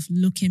I'm sort of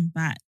looking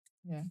back,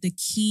 the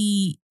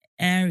key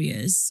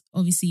areas,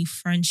 obviously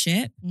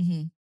friendship,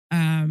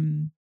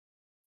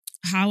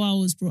 how I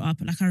was brought up.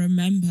 Like, I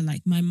remember,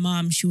 like, my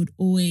mom, she would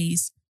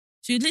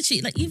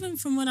literally, like, even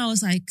from when I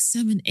was like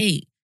 7,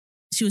 8,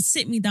 she would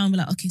sit me down and be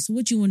like, okay, so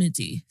what do you want to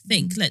do?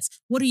 Think,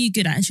 what are you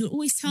good at? And she would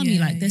always tell me,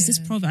 like, there's this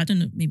proverb, I don't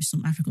know, maybe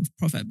some African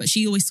proverb, but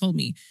she always told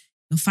me,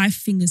 all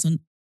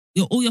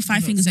your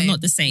five fingers are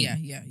not the same.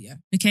 Yeah.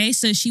 Okay,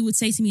 so she would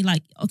say to me,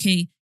 like,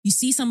 okay, you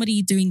see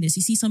somebody doing this,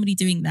 you see somebody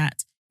doing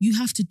that, you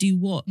have to do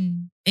what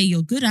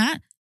you're good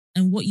at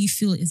and what you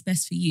feel is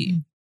best for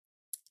you.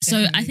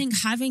 So I think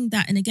having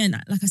that, and again,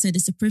 like I said,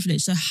 it's a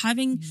privilege. So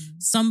having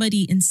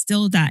somebody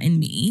instill that in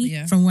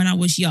me from when I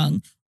was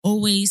young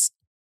always,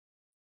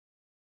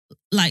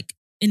 like,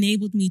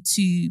 enabled me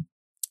to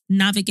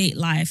navigate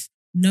life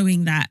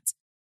knowing that,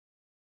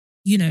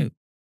 you know,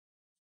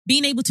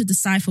 being able to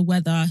decipher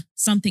whether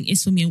something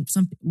is for me or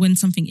when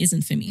something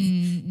isn't for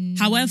me.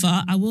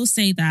 However, I will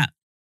say that,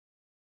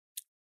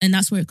 and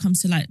that's where it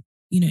comes to, like,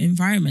 you know,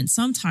 environment.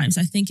 Sometimes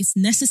I think it's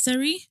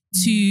necessary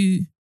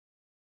to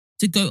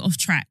go off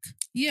track.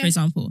 For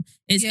example,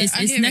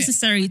 it's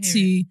necessary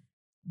to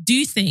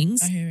do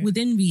things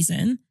within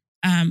reason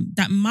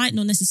that might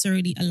not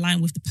necessarily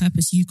align with the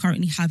purpose you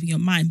currently have in your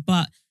mind.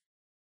 But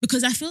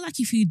because I feel like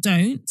if you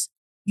don't,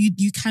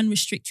 you can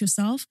restrict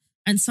yourself.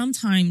 And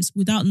sometimes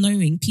without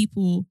knowing,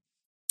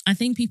 I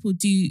think people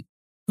do,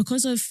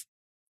 because of,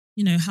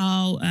 you know,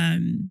 how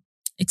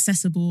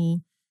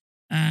accessible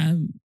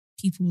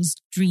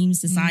people's dreams,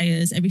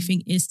 desires,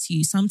 everything is to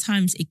you.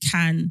 Sometimes it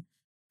can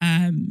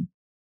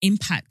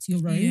impact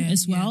your own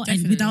as well,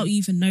 and without you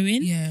even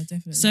knowing. Yeah,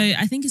 definitely. So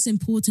I think it's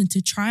important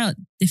to try out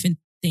different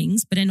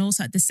things, but then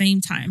also at the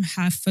same time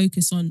have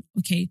focus on,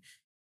 okay,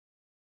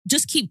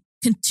 just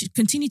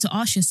continue to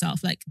ask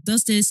yourself, like,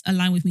 does this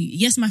align with me?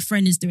 Yes, my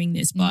friend is doing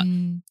this, but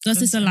does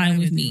this align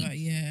with me?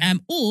 Right,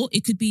 or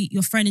it could be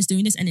your friend is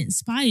doing this and it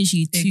inspires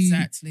you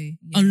to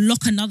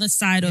unlock another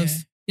side of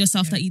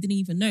yourself that you didn't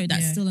even know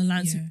that still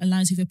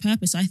aligns with your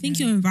purpose. So I think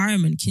your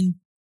environment can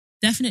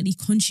definitely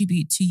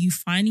contribute to you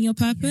finding your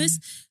purpose.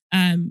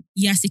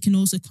 Yes, it can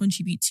also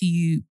contribute to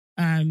you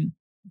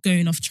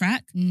going off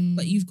track,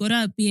 but you've got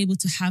to be able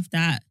to have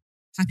that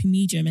happy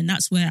medium, and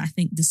that's where I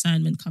think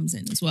discernment comes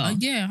in as well.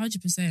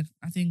 100%.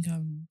 I think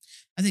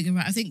you're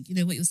right. I think, you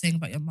know, what you're saying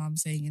about your mom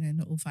saying, you know,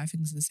 not all 5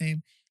 things are the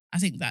same. I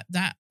think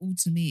that all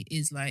to me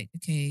is like,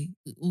 okay,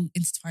 all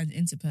intertwined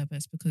into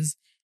purpose, because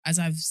as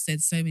I've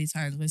said so many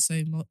times, we're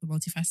so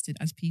multifaceted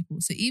as people.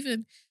 So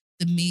even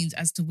the means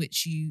as to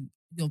which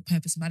your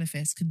purpose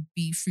manifests can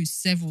be through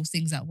several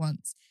things at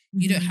once.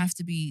 You don't have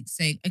to be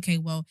saying, okay,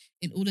 well,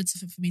 in order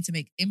for me to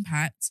make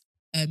impact,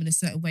 in a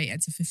certain way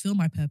and to fulfill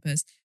my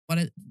purpose,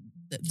 one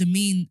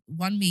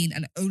mean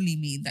and only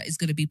mean that is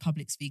going to be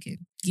public speaking.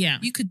 Yeah.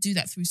 You could do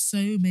that through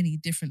so many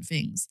different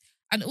things.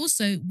 And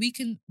also we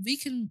can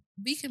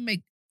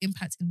make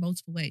impact in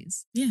multiple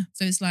ways. Yeah.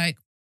 So it's like,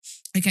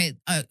 okay,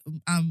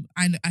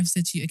 I've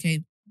said to you,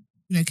 okay,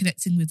 you know,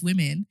 connecting with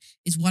women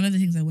is one of the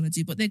things I want to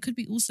do, but there could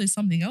be also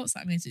something else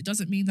that I mean, it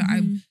doesn't mean that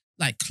I'm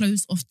like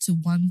closed off to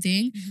one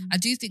thing. I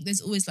do think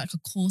there's always like a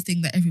core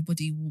thing that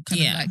everybody will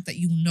kind of like, that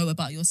you will know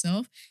about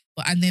yourself.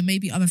 And there may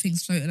be other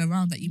things floating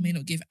around that you may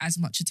not give as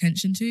much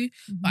attention to.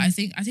 But I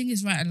think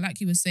it's right. And like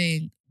you were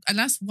saying, and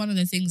that's one of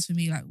the things for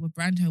me, like where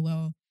Brand Her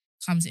Well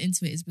comes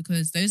into it, is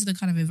because those are the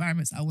kind of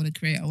environments I want to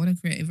create. I want to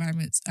create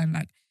environments and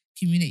like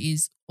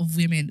communities of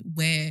women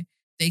where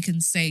they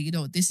can say, you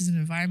know, this is an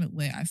environment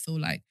where I feel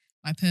like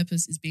my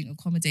purpose is being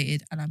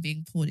accommodated and I'm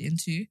being poured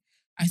into.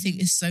 I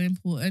think it's so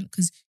important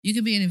because you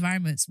can be in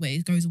environments where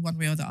it goes one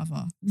way or the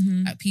other.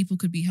 Like people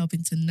could be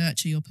helping to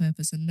nurture your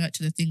purpose and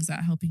nurture the things that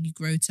are helping you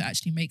grow to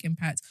actually make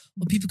impact,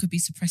 or people could be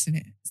suppressing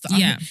it.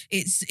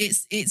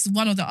 It's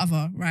one or the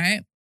other,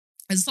 right?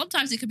 And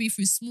sometimes it could be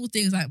through small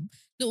things like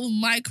little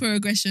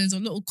microaggressions or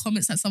little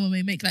comments that someone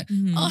may make, like,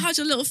 oh, how's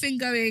your little thing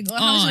going? Or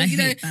how's your, you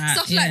know,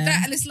 stuff like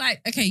that. And it's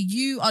like, okay,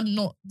 you are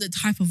not the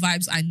type of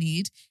vibes I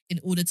need in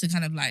order to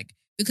kind of like,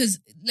 because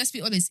let's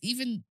be honest,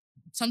 even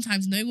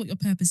sometimes knowing what your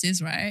purpose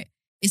is, right?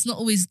 It's not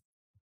always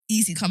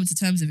easy coming to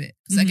terms with it.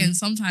 Because again,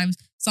 sometimes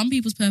some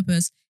people's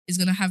purpose is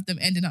going to have them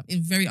ending up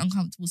in very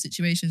uncomfortable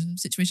situations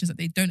that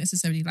they don't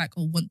necessarily like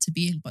or want to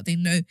be in, but they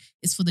know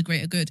it's for the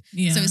greater good.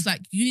 Yeah. So it's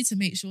like, you need to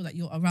make sure that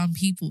you're around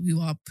people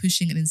who are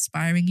pushing and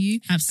inspiring you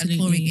and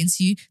pouring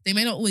into you. They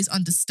may not always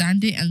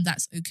understand it, and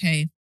that's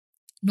okay.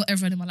 Not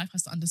everyone in my life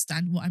has to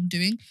understand what I'm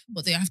doing,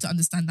 but they have to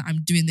understand that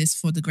I'm doing this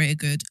for the greater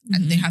good,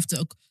 and they have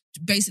to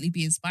basically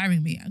be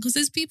inspiring me. Because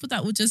there's people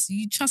that will just,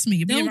 you trust me,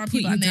 you be around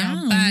people and they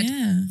have bad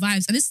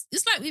vibes. And it's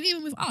like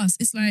even with us,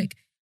 it's like,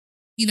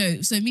 you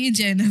know, so me and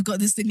Jen have got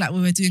this thing like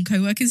where we're doing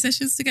co-working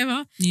sessions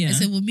together. Yeah. And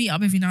so we'll meet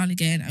up every now and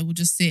again and we'll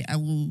just sit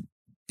and we'll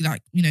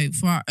like, you know,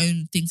 for our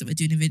own things that we're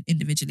doing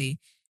individually,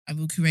 and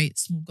we'll create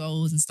small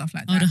goals and stuff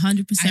like that. I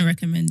would 100%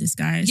 recommend this,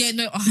 guys. Yeah,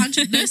 no,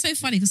 100. No, it's so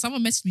funny because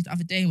someone messaged me the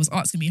other day and was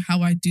asking me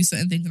how I do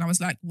certain things. And I was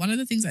like, one of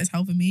the things that is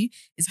helping me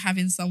is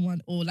having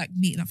someone or like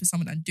meeting up with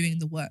someone and doing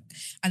the work.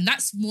 And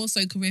that's more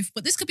so career.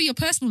 But this could be your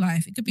personal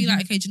life. It could be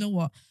like, okay, do you know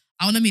what?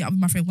 I want to meet up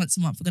with my friend once a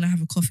month. We're going to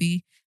have a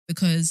coffee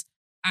because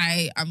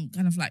I am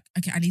kind of like,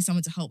 okay, I need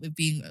someone to help with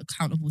being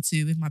accountable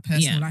to with my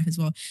personal life as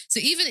well. So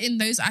even in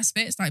those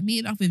aspects, like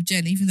meeting up with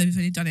Jen, even though we've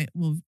only done it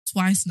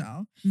twice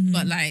now,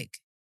 but like,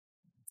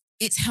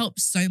 it's helped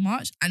so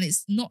much. And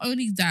it's not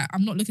only that,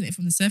 I'm not looking at it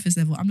from the surface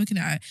level. I'm looking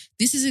at it,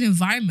 this is an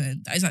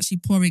environment that is actually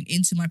pouring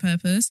into my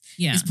purpose.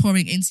 Yeah. It's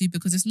pouring into,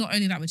 because it's not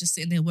only that we're just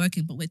sitting there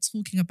working, but we're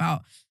talking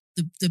about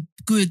the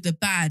good, the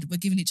bad. We're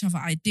giving each other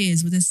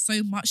ideas. Well, there's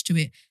so much to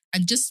it.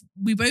 And just,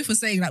 we both were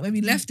saying, like, when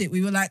we left it,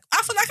 we were like,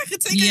 I feel like I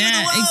could take over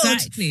the world.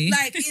 Exactly.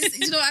 Like,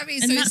 you know what I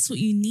mean? And so that's what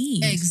you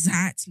need.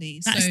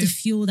 Exactly. That's the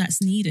fuel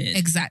that's needed.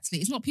 Exactly.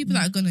 It's not people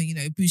that are going to, you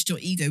know, boost your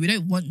ego. We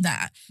don't want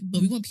that.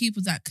 But we want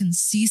people that can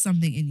see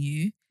something in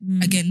you.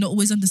 Again, not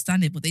always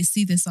understand it, but they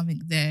see there's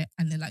something there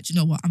and they're like, do you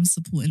know what? I'm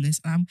supporting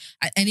this.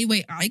 Any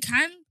way I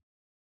can,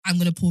 I'm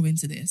going to pour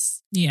into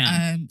this.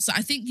 Yeah. So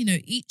I think, you know,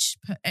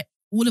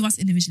 all of us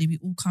individually, we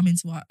all come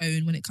into our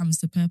own when it comes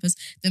to purpose.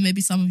 There may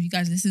be some of you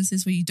guys listening to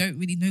this where you don't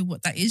really know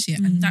what that is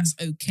yet. And that's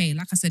okay.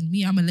 Like I said,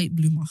 I'm a late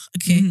bloomer.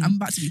 Okay. I'm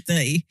about to be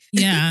 30.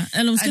 Yeah.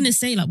 And I was going to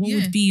say, like, what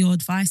would be your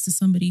advice to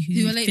somebody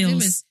who are late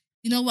bloomers?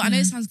 You know what? I know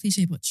it sounds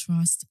cliche, but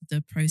trust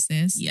the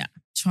process. Yeah.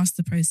 Trust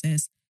the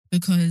process.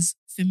 Because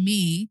for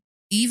me,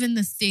 even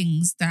the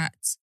things that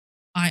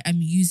I am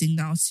using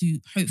now to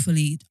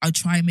hopefully I'll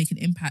try and make an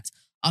impact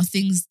are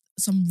things,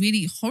 some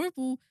really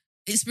horrible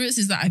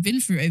experiences that I've been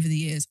through over the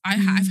years.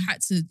 I've had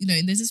to, you know,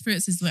 in those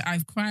experiences where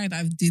I've cried,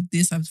 I've did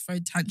this, I've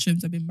thrown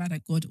tantrums, I've been mad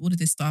at God, all of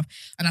this stuff.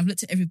 And I've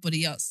looked at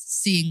everybody else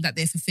seeing that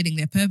they're fulfilling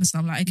their purpose.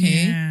 And I'm like,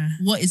 okay,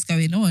 what is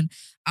going on?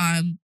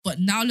 But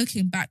now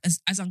looking back,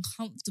 as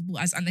uncomfortable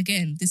as, and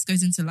again, this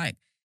goes into like,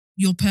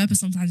 your purpose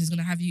sometimes is going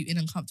to have you in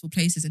uncomfortable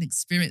places and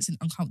experiencing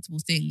uncomfortable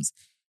things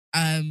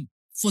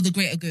for the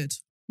greater good.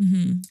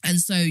 And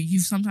so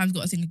you've sometimes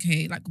got to think,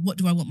 okay, like, what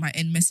do I want my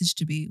end message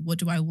to be? What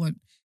do I want?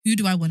 Who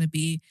do I want to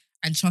be?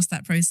 And trust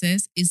that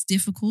process. Is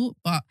difficult,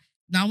 but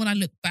now when I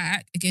look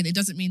back, again, it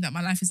doesn't mean that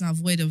my life is now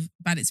void of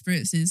bad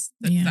experiences.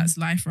 That's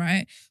life,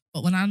 right?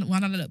 But when I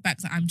look back,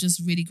 I'm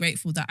just really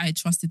grateful that I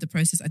trusted the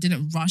process. I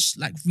didn't rush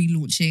like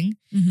relaunching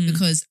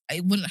because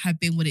it wouldn't have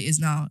been what it is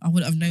now. I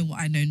wouldn't have known what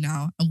I know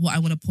now and what I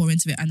want to pour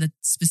into it and the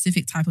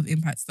specific type of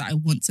impacts that I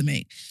want to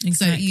make.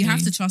 Exactly. So you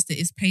have to trust it.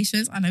 It's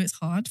patience. I know it's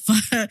hard,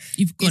 but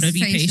you've got to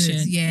be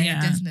patient. Yeah,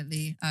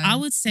 definitely. I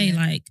would say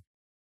like,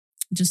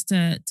 just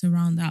to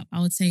round up,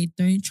 I would say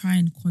don't try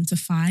and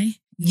quantify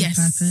your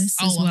purpose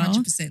as well.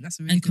 100%. That's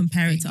a really and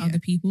compare it to other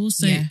people.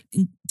 So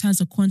in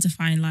terms of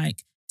quantifying,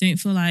 like, don't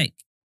feel like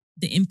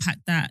the impact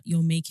that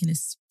you're making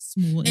is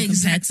small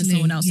compared to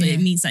someone else. So it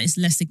means that it's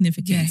less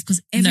significant. Yeah,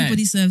 because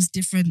everybody serves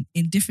different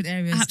in different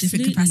areas,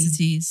 different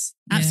capacities.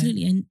 Yeah.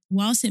 Absolutely. And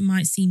whilst it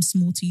might seem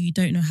small to you, you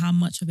don't know how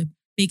much of a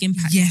big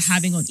impact it's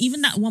having on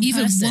even that one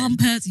person. Even one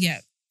person, yeah.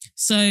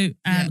 So,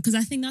 because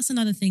I think that's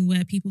another thing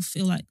where people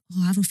feel like,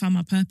 oh, I haven't found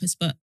my purpose,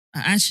 but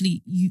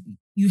actually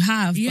you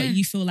have, but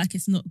you feel like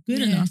it's not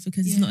good enough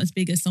because it's not as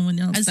big as someone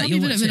else. And that some you're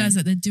people don't realize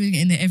that they're doing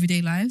it in their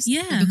everyday lives.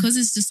 Yeah. But because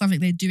it's just something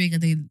they're doing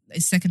and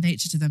it's second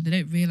nature to them, they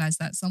don't realize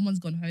that someone's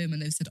gone home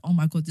and they've said, oh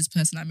my God, this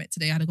person I met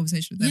today, I had a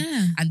conversation with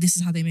them and this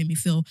is how they made me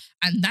feel.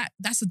 And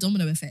that's a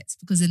domino effect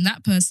because then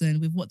that person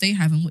with what they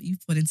have and what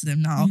you've put into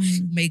them now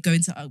may go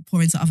into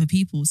pour into other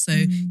people. So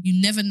you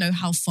never know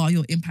how far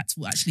your impact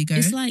will actually go.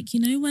 It's like,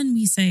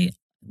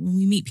 when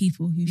we meet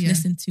people who've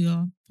listened to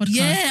our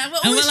podcast,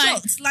 and we're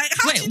like,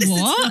 how wait,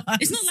 what?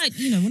 It's not like,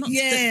 we're not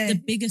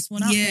the biggest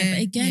one out there,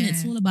 but again,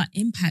 it's all about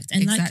impact.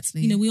 And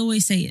we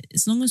always say,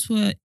 as long as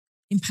we're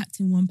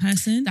impacting one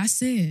person,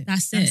 that's it.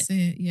 That's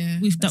it. Yeah,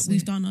 we've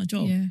done our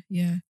job.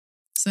 Yeah.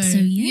 So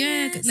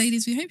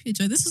ladies, we hope you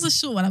enjoyed. This was a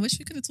short one. I wish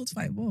we could have talked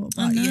about it more.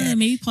 But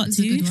maybe part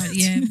 2.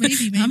 Yeah,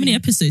 maybe. How many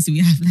episodes do we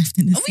have left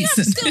in this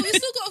season? We've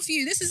still got a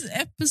few. This is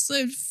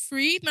episode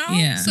 3 now.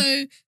 Yeah.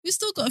 So we've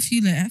still got a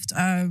few left.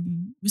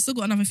 We've still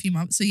got another few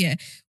months. So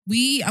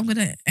I'm going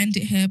to end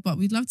it here, but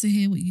we'd love to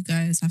hear what you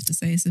guys have to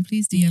say. So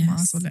please DM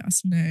us or let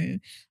us know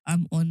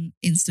on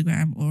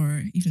Instagram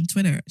or even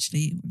Twitter,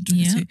 actually.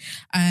 Too.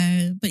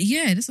 But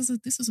this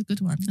was a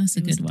good one. That's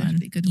a good one.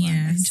 Definitely a good one.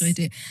 I enjoyed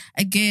it.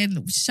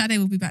 Again, Sade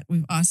will be back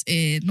with us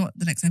in not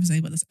the next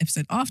episode, but the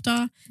episode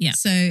after. Yeah.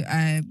 So,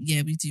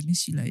 we do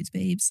miss you loads,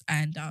 babes.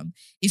 And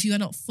if you are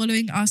not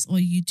following us or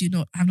you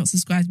have not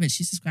subscribed, make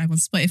sure you subscribe on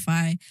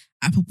Spotify,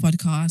 Apple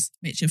Podcasts.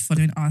 Make sure you're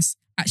following us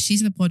at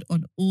She's in the Pod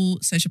on all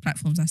social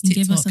platforms. That's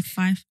TikTok, give us a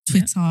 5,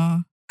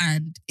 Twitter,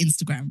 and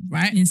Instagram,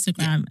 right?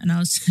 Instagram. And I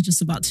was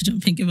just about to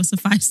jump in, give us a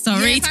 5-star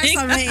rating.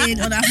 5-star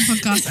rating on Apple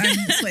Podcasts and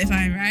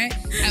Spotify, right?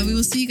 And we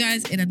will see you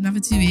guys in another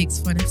 2 weeks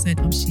for an episode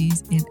of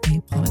She's in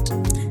a Pod.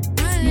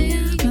 Bye.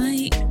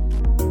 Bye.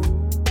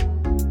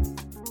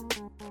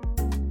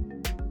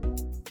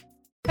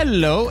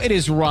 Hello, it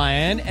is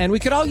Ryan, and we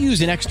could all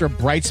use an extra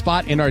bright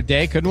spot in our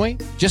day, couldn't we?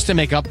 Just to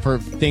make up for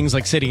things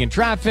like sitting in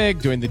traffic,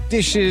 doing the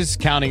dishes,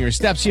 counting your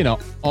steps,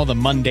 all the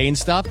mundane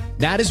stuff.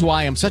 That is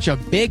why I'm such a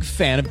big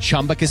fan of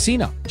Chumba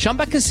Casino.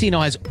 Chumba Casino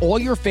has all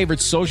your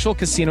favorite social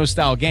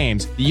casino-style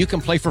games that you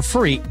can play for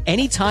free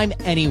anytime,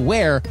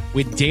 anywhere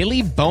with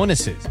daily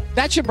bonuses.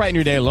 That should brighten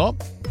your day a little.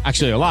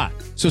 Actually, a lot.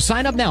 So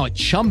sign up now at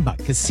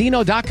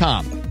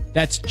ChumbaCasino.com.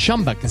 That's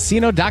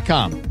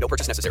ChumbaCasino.com. No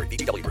purchase necessary.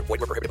 VGW Group.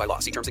 Void where prohibited by law.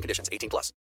 See terms and conditions. 18+.